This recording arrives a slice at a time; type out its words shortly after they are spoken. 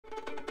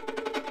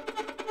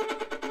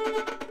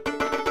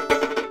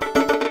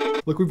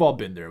Look, we've all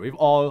been there. We've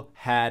all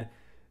had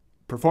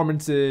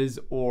performances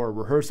or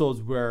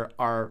rehearsals where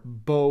our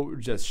bow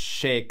just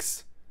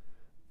shakes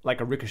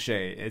like a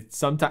ricochet. It's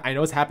sometimes, I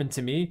know it's happened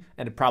to me,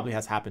 and it probably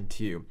has happened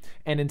to you.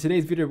 And in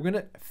today's video, we're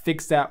gonna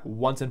fix that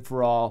once and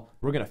for all.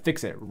 We're gonna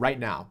fix it right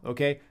now,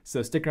 okay?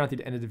 So stick around to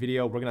the end of the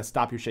video. We're gonna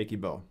stop your shaky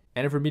bow.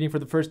 And if we're meeting for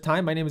the first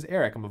time, my name is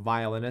Eric. I'm a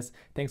violinist.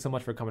 Thanks so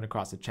much for coming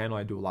across the channel.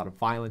 I do a lot of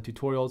violin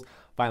tutorials,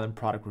 violin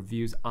product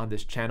reviews on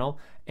this channel.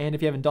 And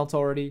if you haven't done so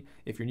already,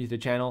 if you're new to the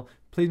channel,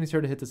 please make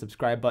sure to hit the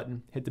subscribe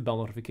button, hit the bell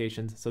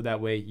notifications, so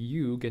that way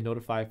you get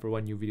notified for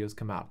when new videos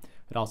come out.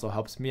 It also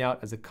helps me out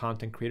as a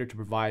content creator to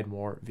provide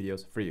more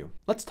videos for you.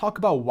 Let's talk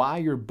about why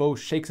your bow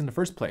shakes in the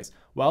first place.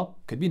 Well,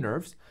 it could be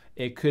nerves.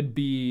 It could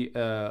be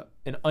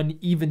an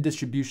uneven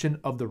distribution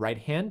of the right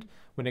hand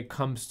when it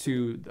comes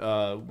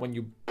to when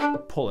you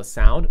pull a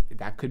sound.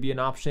 That could be an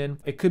option.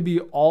 It could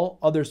be all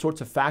other sorts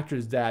of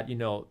factors that, you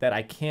know, that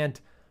I can't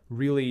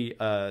really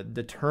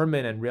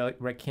determine and really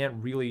can't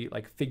really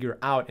like figure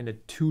out in a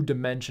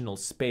two-dimensional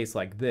space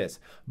like this.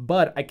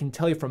 But I can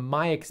tell you from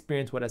my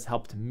experience what has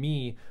helped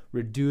me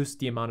reduce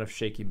the amount of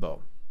shaky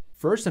bow.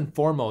 First and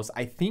foremost,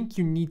 I think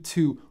you need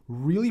to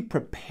really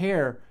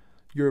prepare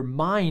your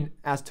mind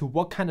as to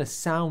what kind of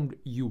sound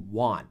you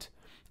want.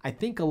 I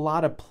think a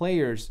lot of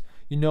players,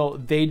 you know,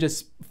 they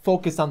just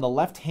focus on the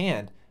left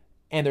hand,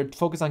 and they're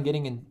focused on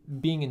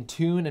being in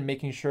tune and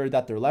making sure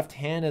that their left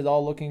hand is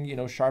all looking, you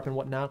know, sharp and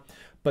whatnot.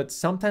 But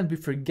sometimes we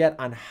forget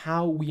on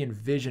how we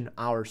envision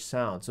our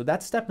sound. So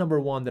that's step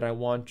number one that I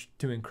want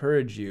to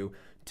encourage you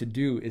to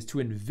do, is to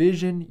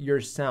envision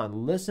your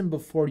sound. Listen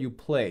before you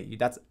play.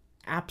 That's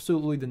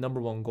absolutely the number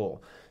one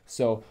goal.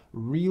 So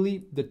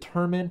really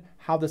determine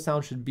how the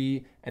sound should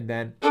be and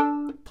then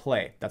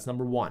play. That's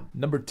number one.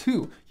 Number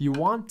two, you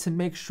want to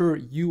make sure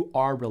you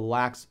are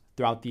relaxed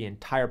throughout the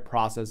entire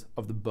process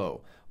of the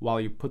bow.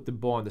 While you put the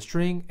bow on the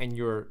string, and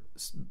you're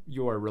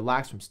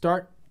relaxed from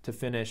start to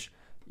finish,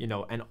 you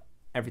know, and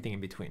everything in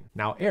between.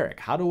 Now, Eric,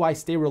 how do I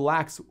stay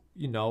relaxed,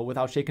 you know,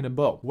 without shaking a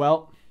bow?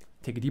 Well,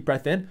 take a deep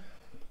breath in.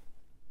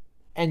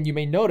 And you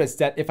may notice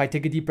that if I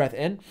take a deep breath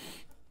in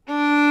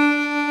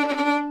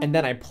and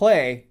then I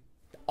play,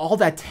 all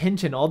that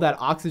tension, all that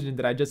oxygen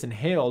that I just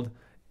inhaled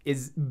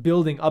is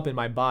building up in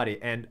my body.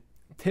 And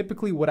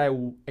typically what I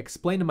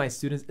explain to my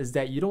students is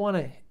that you don't want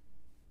to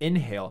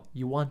inhale,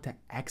 you want to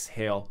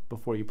exhale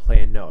before you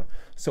play a note.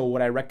 So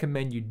what I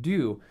recommend you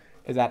do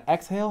is that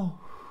exhale,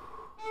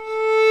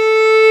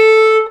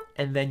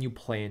 and then you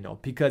play a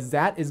note, because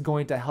that is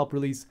going to help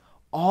release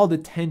all the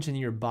tension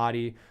in your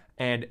body,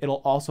 and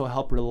it'll also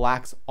help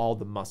relax all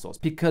the muscles,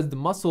 because the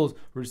muscles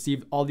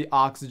receive all the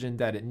oxygen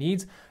that it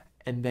needs,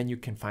 and then you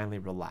can finally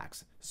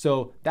relax.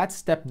 So that's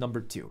step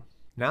number two.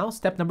 Now,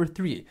 step number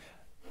three.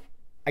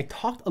 I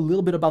talked a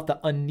little bit about the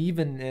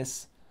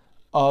unevenness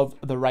of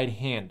the right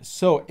hand.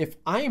 So if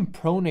I am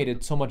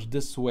pronated so much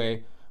this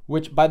way,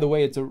 which by the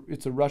way, it's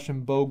a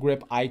Russian bow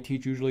grip. I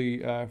teach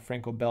usually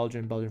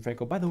Franco-Belgian,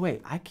 Belgian-Franco. By the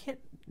way, I can't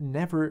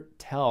never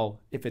tell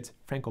if it's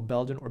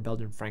Franco-Belgian or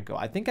Belgian-Franco.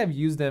 I think I've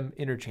used them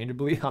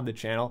interchangeably on the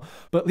channel,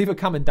 but leave a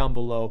comment down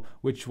below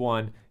which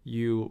one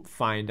you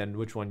find and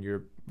which one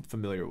you're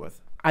familiar with.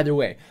 Either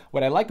way,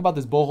 what I like about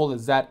this bow hold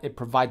is that it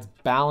provides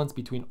balance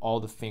between all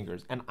the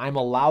fingers, and I'm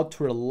allowed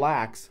to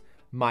relax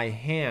my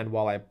hand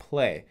while I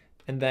play.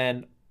 And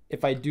then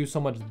if I do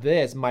so much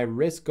this, my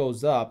wrist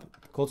goes up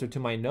closer to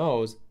my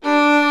nose,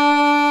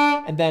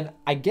 and then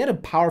I get a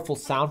powerful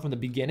sound from the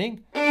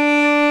beginning.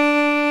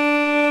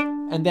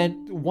 And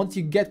then once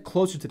you get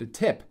closer to the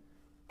tip,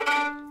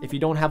 if you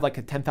don't have like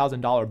a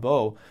 $10,000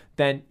 bow,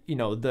 then, you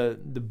know, the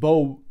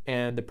bow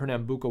and the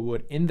Pernambuco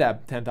wood in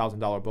that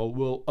 $10,000 bow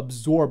will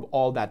absorb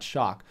all that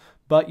shock.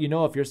 But, you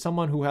know, if you're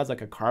someone who has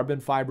like a carbon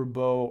fiber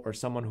bow, or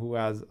someone who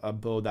has a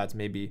bow that's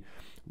maybe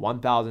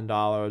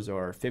 $1,000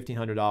 or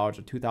 $1,500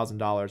 or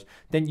 $2,000,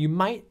 then you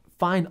might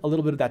find a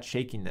little bit of that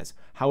shakiness.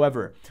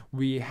 However,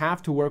 we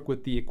have to work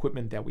with the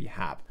equipment that we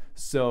have.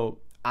 So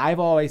I've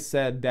always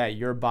said that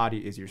your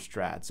body is your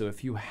Strat. So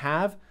if you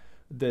have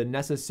the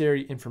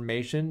necessary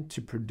information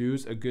to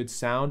produce a good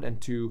sound and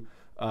to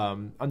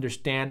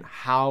understand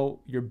how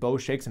your bow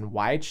shakes and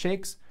why it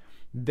shakes,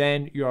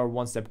 then you are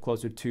one step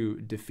closer to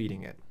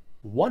defeating it.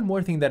 One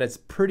more thing that is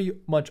pretty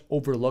much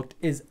overlooked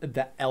is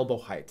the elbow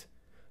height.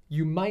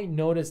 You might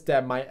notice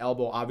that my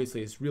elbow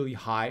obviously is really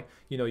high.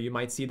 You know, you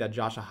might see that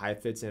Joshua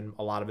Heifetz in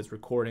a lot of his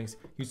recordings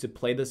used to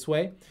play this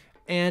way.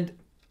 And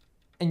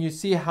you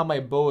see how my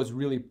bow is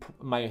really,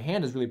 my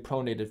hand is really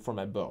pronated for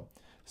my bow.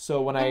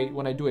 So when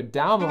I do it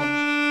down,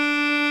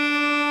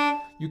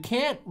 you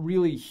can't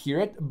really hear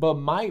it, but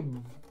my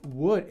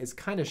wood is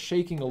kind of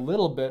shaking a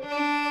little bit,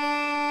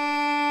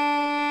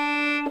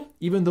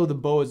 even though the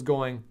bow is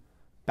going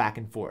back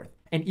and forth.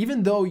 And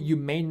even though you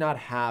may not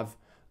have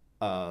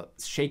a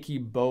shaky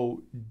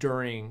bow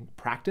during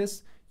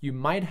practice, you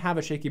might have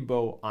a shaky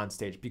bow on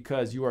stage,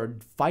 because you are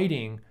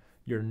fighting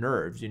your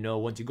nerves. You know,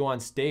 once you go on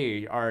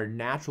stage, our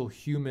natural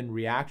human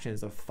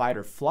reactions of fight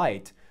or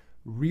flight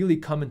really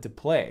come into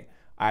play.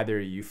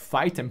 Either you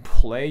fight and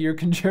play your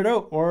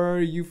concerto or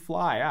you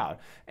fly out.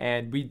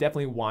 And we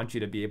definitely want you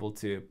to be able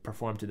to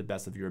perform to the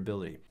best of your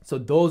ability. So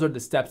those are the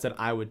steps that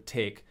I would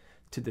take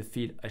to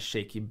defeat a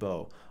shaky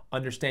bow.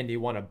 Understand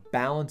you want a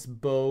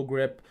balanced bow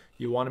grip.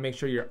 You want to make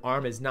sure your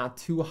arm is not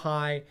too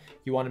high.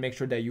 You want to make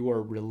sure that you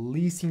are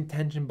releasing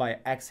tension by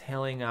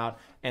exhaling out.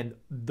 And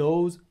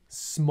those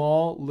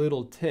small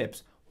little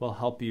tips will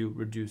help you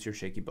reduce your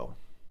shaky bow.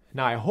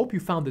 Now, I hope you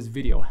found this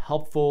video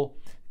helpful.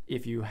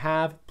 If you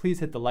have, please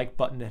hit the like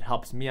button. It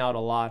helps me out a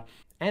lot.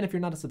 And if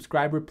you're not a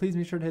subscriber, please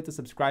make sure to hit the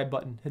subscribe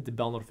button, hit the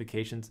bell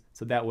notifications,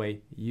 so that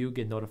way you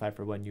get notified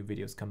for when new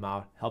videos come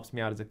out. Helps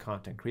me out as a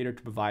content creator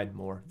to provide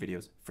more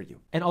videos for you.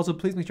 And also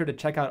please make sure to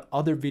check out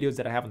other videos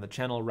that I have on the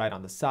channel right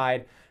on the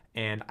side.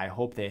 And I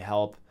hope they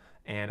help.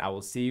 And I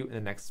will see you in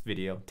the next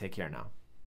video. Take care now.